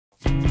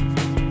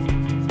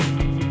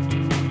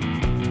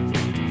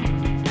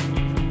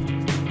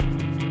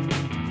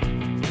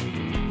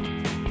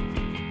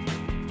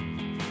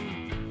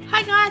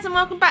guys, and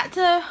welcome back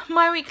to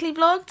my weekly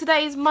vlog.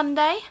 Today is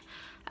Monday.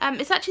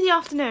 It's actually the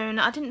afternoon.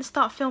 I didn't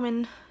start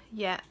filming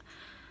yet.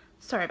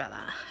 Sorry about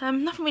that.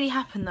 Nothing really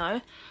happened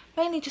though.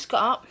 Mainly just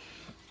got up,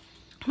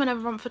 went over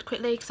Romford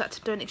quickly because I had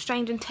to do an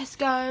exchange in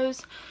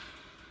Tesco's.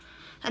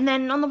 And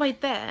then on the way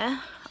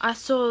there, I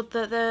saw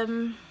that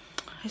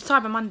it's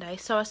Cyber Monday,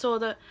 so I saw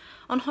that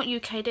on Hot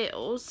UK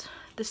Deals,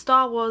 the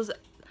Star Wars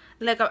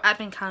Lego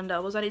Advent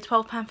Calendar was only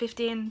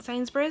 £12.50 in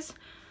Sainsbury's.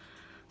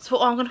 So I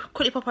thought, oh, I'm going to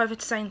quickly pop over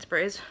to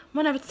Sainsbury's.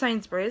 Went over to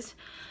Sainsbury's,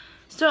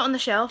 saw it on the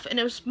shelf, and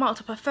it was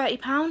marked up at £30.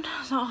 I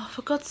was like, oh,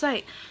 for God's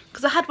sake.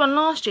 Because I had one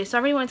last year, so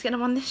I really wanted to get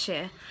another one this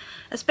year.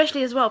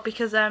 Especially as well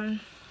because it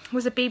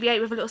was a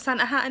BB-8 with a little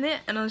Santa hat in it,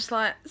 and I was just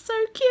like, so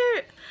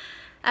cute.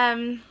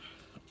 And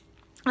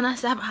I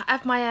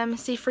have my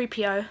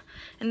C-3PO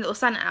in the little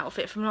Santa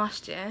outfit from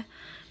last year,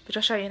 which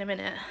I'll show you in a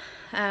minute.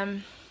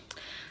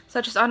 So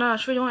I don't know, I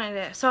just really wanted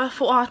it. So I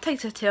thought, oh, I'll take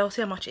it to a till,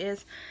 see how much it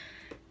is.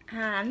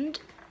 And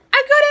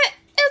I got it!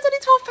 It was only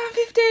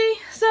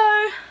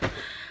 £12.50, so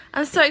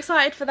I'm so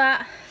excited for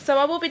that. So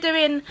I will be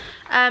doing,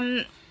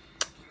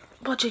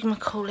 what do you gonna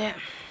call it?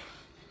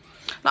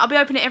 I'll be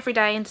opening it every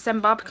day in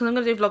December because I'm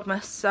going to do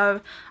Vlogmas.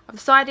 So I've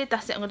decided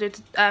that's it, I'm going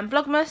to do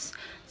Vlogmas.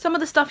 Some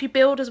of the stuff you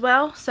build as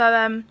well,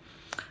 so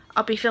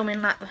I'll be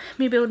filming like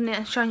me building it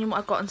and showing you what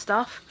I've got and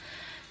stuff.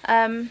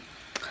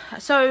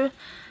 So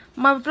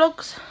my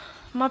vlogs,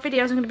 my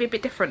videos are going to be a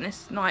bit different.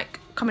 It's like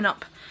coming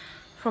up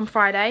from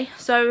Friday.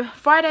 So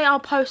Friday I'll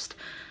post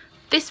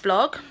this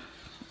vlog,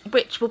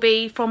 which will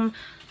be from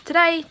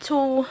today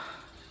till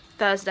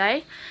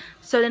Thursday.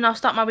 So then I'll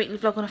start my weekly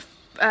vlog on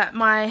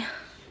my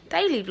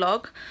daily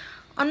vlog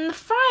on the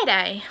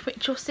Friday,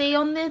 which you'll see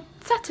on the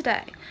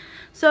Saturday.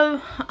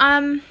 So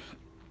I'm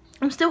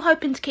still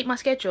hoping to keep my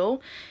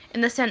schedule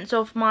in the sense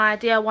of my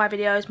DIY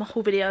videos, my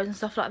haul videos and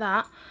stuff like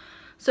that.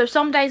 So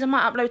some days I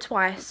might upload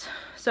twice,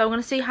 so I'm going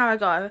to see how I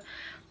go,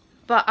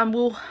 but I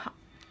will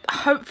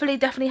hopefully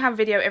definitely have a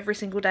video every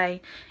single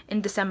day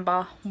in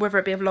December, whether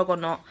it be a vlog or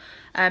not.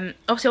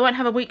 Obviously I won't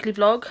have a weekly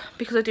vlog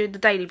because I do the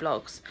daily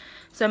vlogs,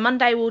 so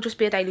Monday will just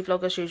be a daily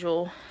vlog as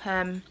usual,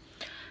 and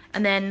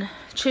then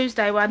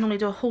Tuesday, where I normally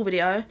do a haul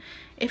video,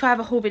 if I have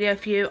a haul video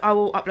for you, I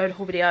will upload a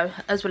haul video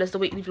as well as the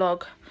weekly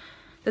vlog,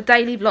 the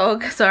daily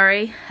vlog,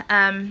 sorry,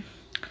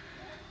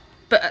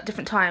 but at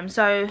different times.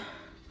 So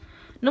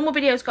normal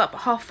videos go up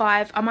at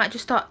 5:30. I might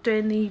just start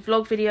doing the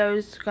vlog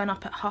videos going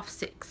up at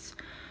 6:30.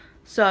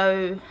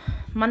 So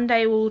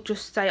Monday will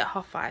just stay at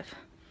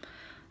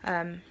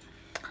 5:30,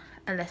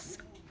 unless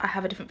I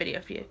have a different video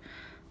for you.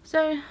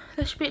 So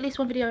there should be at least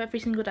one video every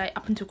single day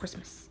up until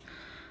Christmas.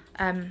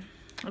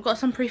 I've got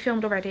some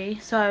pre-filmed already,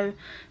 so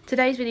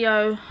today's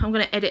video I'm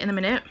going to edit in a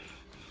minute,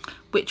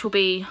 which will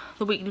be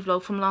the weekly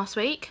vlog from last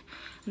week,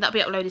 and that'll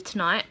be uploaded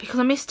tonight because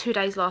I missed 2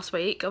 days last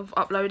week of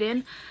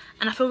uploading,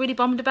 and I feel really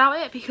bummed about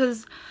it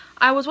because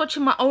I was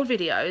watching my old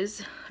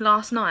videos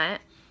last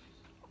night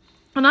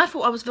and I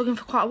thought I was vlogging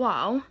for quite a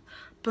while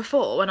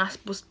before when I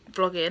was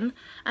vlogging,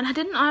 and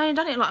I had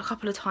done it like a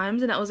couple of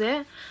times and that was it,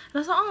 and I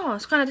was like, oh,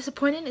 it's kind of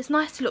disappointing. It's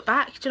nice to look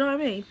back, do you know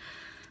what I mean?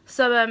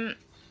 So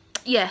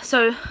yeah,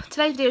 so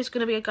today's video is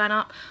going to be going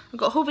up. I've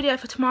got a haul video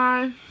for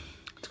tomorrow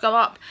to go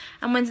up,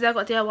 and Wednesday I've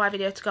got a DIY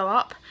video to go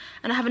up,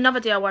 and I have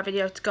another DIY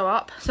video to go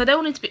up, so they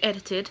all need to be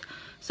edited.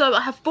 So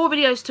I have 4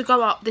 videos to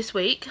go up this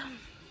week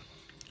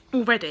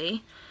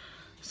already,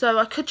 so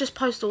I could just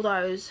post all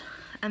those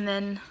and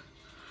then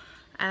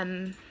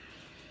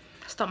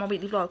start my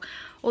weekly vlog.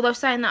 Although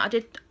saying that, I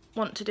did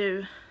want to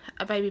do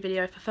a baby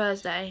video for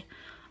Thursday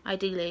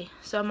ideally,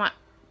 so I might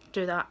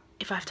do that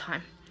if I have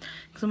time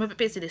because I'm a bit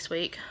busy this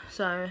week,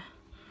 so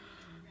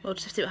we'll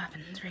just have to see what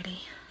happens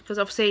really, because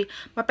obviously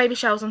my baby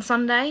shower's on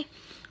Sunday,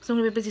 so I'm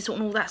going to be busy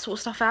sorting all that sort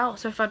of stuff out.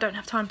 So if I don't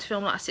have time to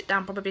film like a sit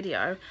down proper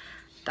video,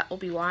 that will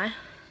be why.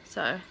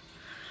 So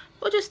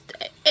we'll just,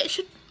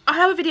 I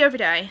have a video every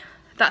day,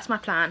 that's my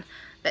plan.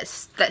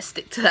 Let's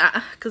stick to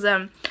that, because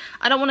I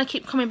don't want to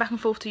keep coming back and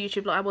forth to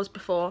YouTube like I was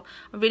before.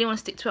 I really want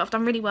to stick to it. I've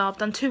done really well. I've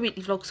done 2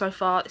 weekly vlogs so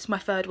far. It's my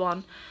 3rd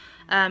one.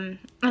 And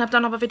I've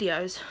done other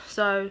videos,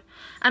 so,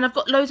 and I've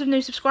got loads of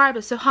new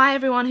subscribers, so hi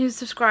everyone who's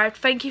subscribed,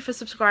 thank you for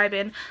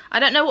subscribing. I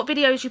don't know what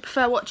videos you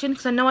prefer watching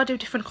because I know I do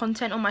different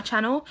content on my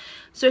channel,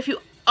 so if you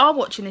are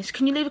watching this,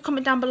 can you leave a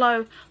comment down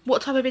below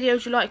what type of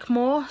videos you like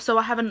more, so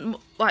I have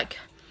like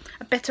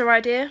a better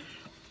idea,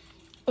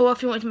 or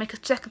if you want to make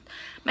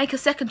a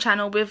second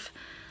channel with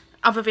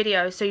other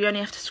videos, so you only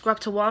have to subscribe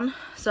to one.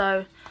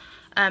 So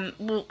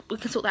we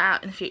can sort that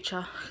out in the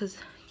future, because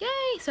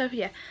yay. So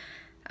yeah,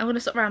 I'm going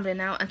to stop rambling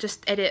now and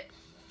just edit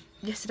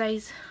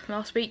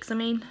last week's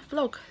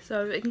vlog,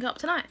 so it can go up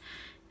tonight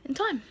in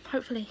time,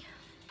 hopefully.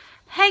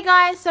 Hey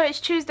guys, so it's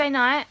Tuesday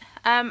night.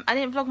 I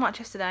didn't vlog much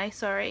yesterday,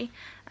 sorry,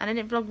 and I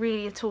didn't vlog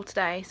really at all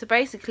today. So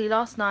basically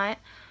last night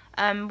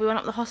we went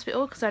up to the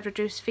hospital because I had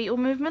reduced fetal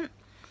movement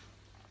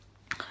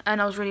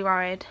and I was really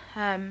worried.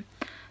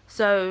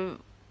 So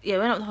yeah,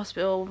 went up to the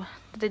hospital,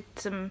 did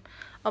some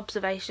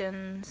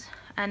observations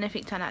and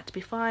everything turned out to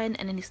be fine,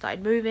 and then he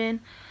started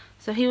moving.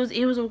 So he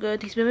was all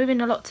good. He's been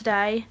moving a lot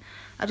today.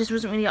 I just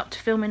wasn't really up to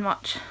filming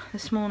much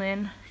this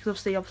morning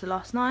because obviously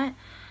last night.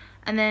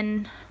 And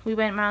then we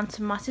went round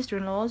to my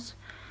sister-in-law's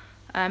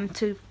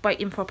to wait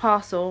in for a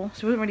parcel.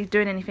 So we weren't really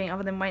doing anything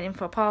other than waiting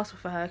for a parcel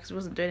for her because we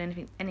wasn't doing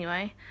anything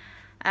anyway.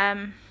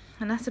 And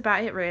that's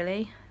about it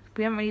really.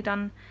 We haven't really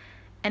done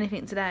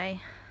anything today.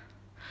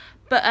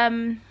 But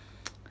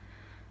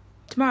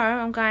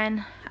tomorrow I'm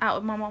going out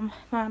with my mum,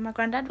 my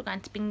granddad. We're going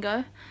to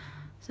bingo,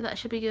 so that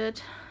should be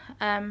good.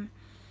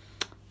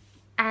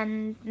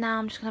 And now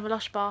I'm just gonna have a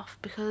lush bath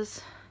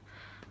because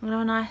I'm gonna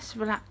have a nice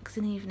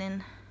relaxing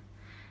evening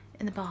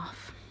in the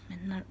bath,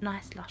 in a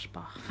nice lush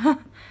bath.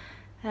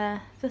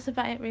 That's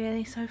about it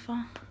really so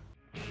far.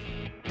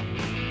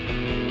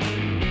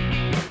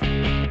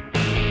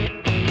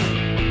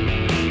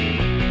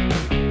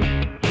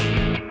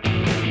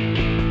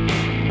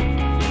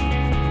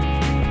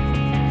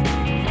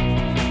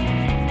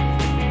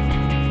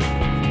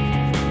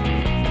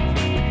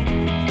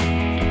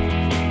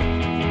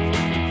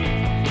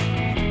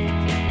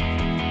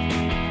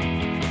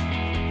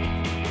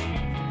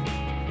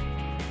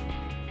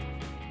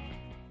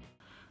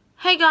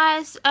 Hey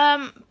guys,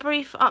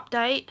 brief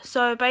update.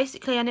 So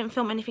basically I didn't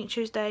film anything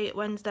Tuesday,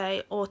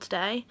 Wednesday or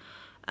today.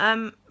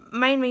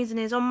 Main reason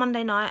is on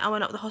Monday night I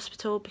went up to the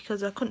hospital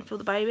because I couldn't feel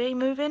the baby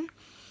moving,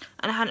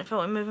 and I hadn't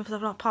felt it moving for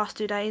the past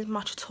 2 days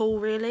much at all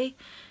really.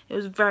 It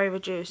was very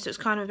reduced. It was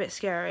kind of a bit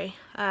scary.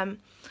 Went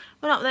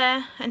up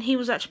there and he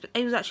was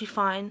actually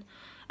fine,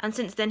 and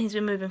since then he's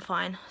been moving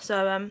fine.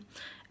 So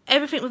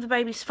everything with the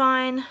baby's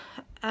fine.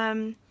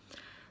 So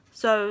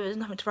there's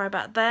nothing to worry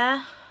about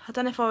there. I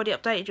don't know if I already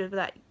updated you with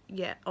that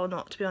yet or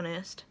not, to be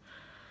honest,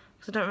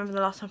 because I don't remember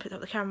the last time I picked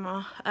up the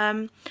camera.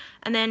 And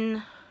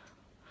then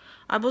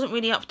I wasn't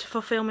really up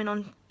for filming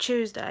on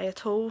Tuesday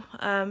at all.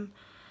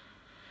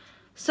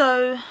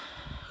 So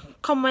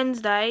come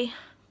Wednesday,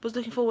 was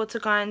looking forward to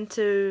going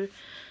to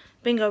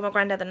bingo with my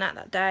granddad and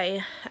that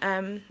day.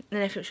 And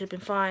then everything should have been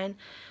fine.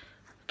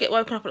 Get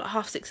woken up at like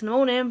 6:30 in the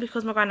morning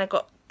because my granddad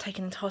got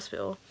taken into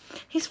hospital.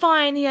 He's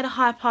fine. He had a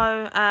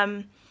hypo.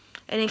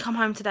 And he come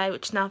home today,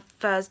 which is now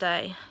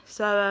Thursday.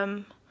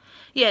 So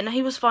yeah, no,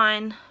 he was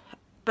fine,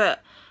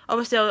 but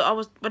obviously I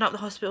went up to the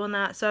hospital and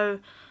that, so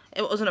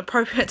it wasn't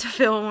appropriate to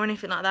film or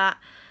anything like that.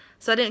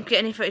 So I didn't get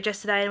any footage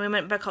yesterday, and we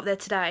went back up there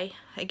today.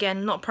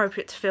 Again, not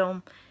appropriate to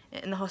film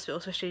in the hospital,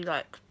 especially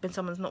like when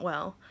someone's not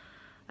well.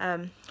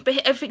 But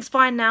everything's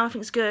fine now.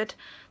 Everything's good.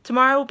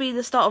 Tomorrow will be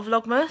the start of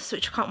Vlogmas,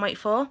 which I can't wait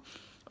for.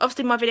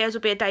 Obviously, my videos will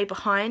be a day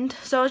behind.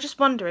 So I was just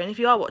wondering if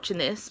you are watching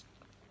this.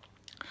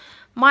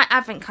 My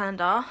advent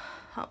calendar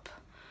up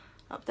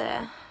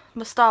there,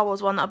 my Star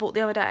Wars one that I bought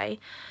the other day,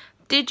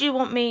 did you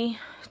want me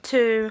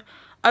to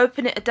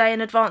open it a day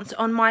in advance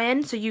on my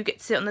end so you get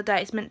to see it on the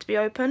day it's meant to be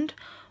opened,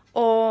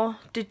 or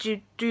do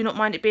you not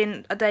mind it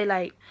being a day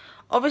late?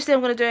 Obviously I'm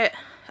going to do it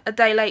a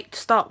day late to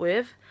start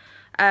with,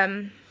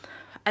 and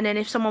then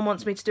if someone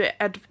wants me to do it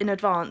in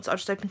advance, I'll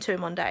just open 2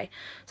 in one day,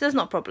 so that's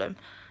not a problem.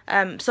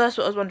 So that's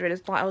what I was wondering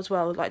as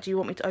well, like, do you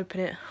want me to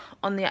open it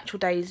on the actual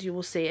days you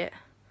will see it?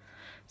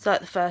 So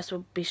like the first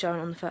will be shown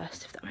on the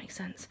first, if that makes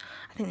sense.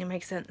 I think it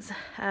makes sense.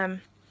 I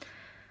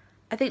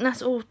think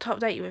that's all to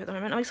update you with at the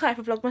moment. I'm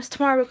excited for Vlogmas.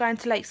 Tomorrow we're going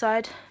to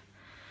Lakeside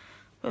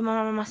with my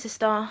mum and my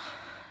sister. I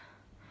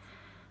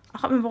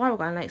can't remember why we're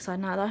going Lakeside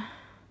now though.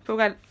 But we're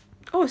going,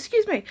 oh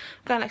excuse me,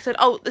 we're going Lakeside.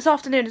 Oh, this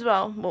afternoon as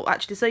well. Well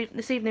actually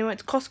this evening we went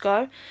to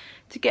Costco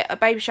to get a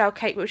baby shower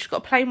cake, which has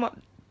got a plain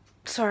one.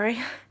 Sorry.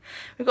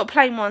 We've got a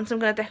plain one, so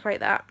I'm going to decorate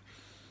that.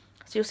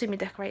 So you'll see me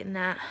decorating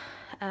that.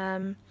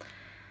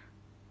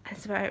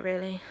 That's about it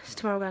really. So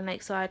tomorrow we're going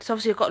Lakeside. So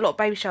obviously I've got a lot of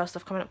baby shower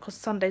stuff coming up because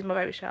Sunday's my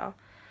baby shower.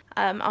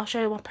 I'll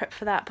show you my prep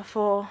for that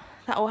before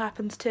that all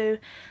happens too.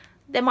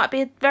 There might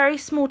be a very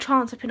small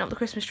chance of putting up the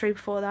Christmas tree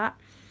before that.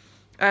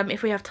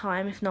 If we have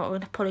time. If not, we're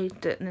going to probably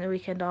do it in the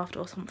weekend after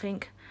or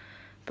something.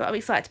 But I'm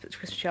excited to put the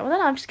Christmas tree up. I don't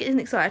know, I'm just getting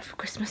excited for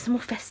Christmas and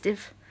more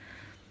festive.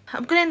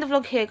 I'm going to end the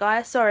vlog here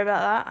guys. Sorry about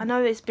that. I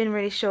know it's been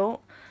really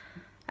short.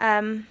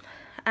 And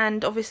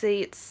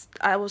obviously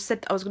I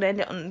said I was going to end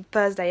it on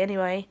Thursday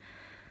anyway.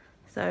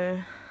 So,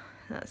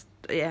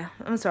 yeah,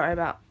 I'm sorry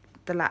about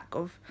the lack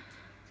of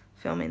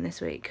filming this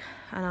week,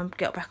 and I'll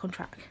get back on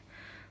track.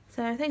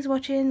 So, thanks for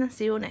watching, and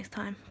see you all next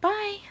time.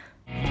 Bye!